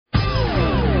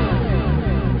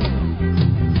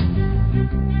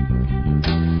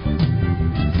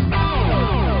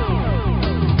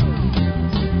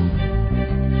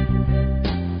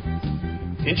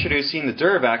Introducing the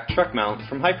Durvac truck mount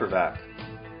from Hypervac.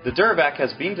 The Durvac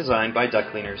has been designed by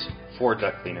duct cleaners for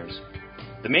duct cleaners.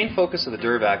 The main focus of the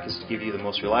Durvac is to give you the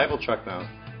most reliable truck mount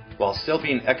while still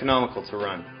being economical to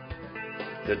run.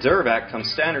 The Durvac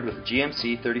comes standard with a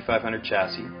GMC 3500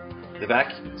 chassis. The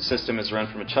vac system is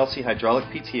run from a Chelsea hydraulic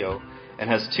PTO and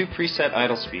has two preset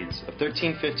idle speeds of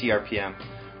 1350 RPM,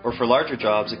 or for larger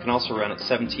jobs it can also run at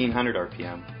 1700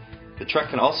 RPM. The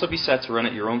truck can also be set to run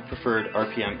at your own preferred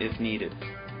RPM if needed.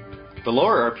 The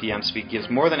lower RPM speed gives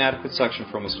more than adequate suction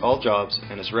for almost all jobs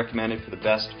and is recommended for the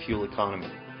best fuel economy.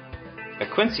 A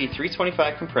Quincy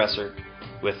 325 compressor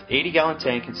with 80-gallon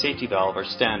tank and safety valve are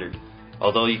standard,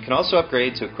 although you can also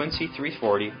upgrade to a Quincy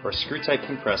 340 or screw-type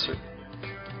compressor.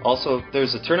 Also,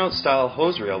 there's a turnout style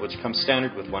hose reel which comes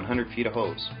standard with 100 feet of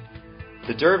hose.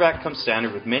 The Durvac comes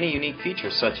standard with many unique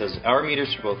features such as hour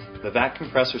meters for both the vac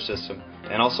compressor system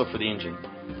and also for the engine,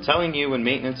 telling you when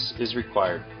maintenance is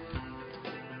required.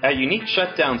 A unique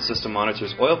shutdown system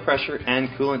monitors oil pressure and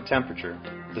coolant temperature.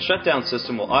 The shutdown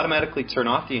system will automatically turn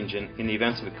off the engine in the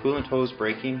event of a coolant hose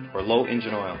breaking or low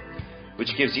engine oil,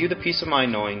 which gives you the peace of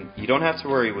mind knowing you don't have to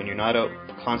worry when you're not out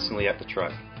constantly at the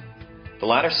truck. The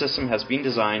ladder system has been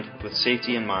designed with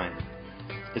safety in mind.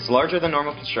 Its larger than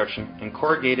normal construction and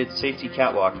corrugated safety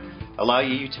catwalk allow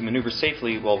you to maneuver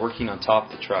safely while working on top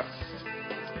of the truck.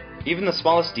 Even the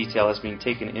smallest detail has been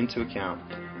taken into account.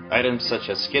 Items such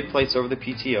as skid plates over the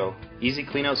PTO, easy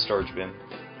clean-out storage bin,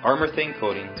 armor thin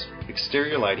coatings,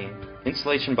 exterior lighting,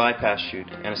 insulation bypass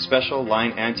chute, and a special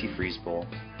line antifreeze bowl.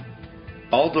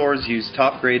 All doors use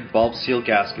top-grade bulb seal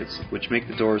gaskets, which make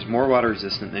the doors more water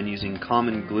resistant than using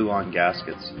common glue-on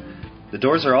gaskets. The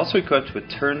doors are also equipped with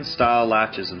turn-style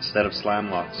latches instead of slam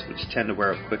locks, which tend to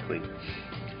wear out quickly.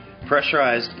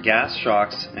 Pressurized gas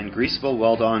shocks and greasable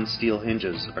weld-on steel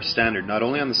hinges are standard not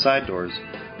only on the side doors,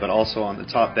 but also on the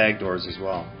top bag doors as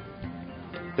well.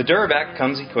 The Durvac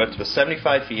comes equipped with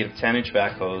 75 feet of 10-inch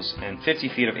back hose and 50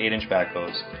 feet of 8-inch back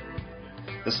hose.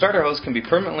 The starter hose can be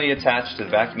permanently attached to the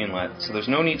vacuum inlet, so there's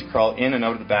no need to crawl in and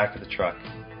out of the back of the truck.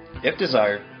 If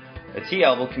desired, a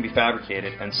T-elbow can be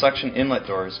fabricated and suction inlet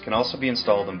doors can also be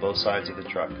installed on both sides of the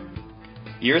truck.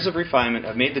 Years of refinement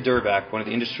have made the Durvac one of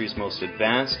the industry's most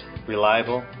advanced,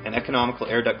 reliable, and economical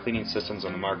air duct cleaning systems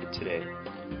on the market today.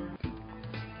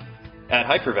 At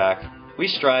Hypervac, we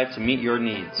strive to meet your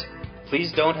needs.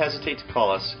 Please don't hesitate to call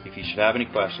us if you should have any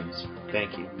questions.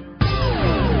 Thank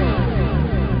you.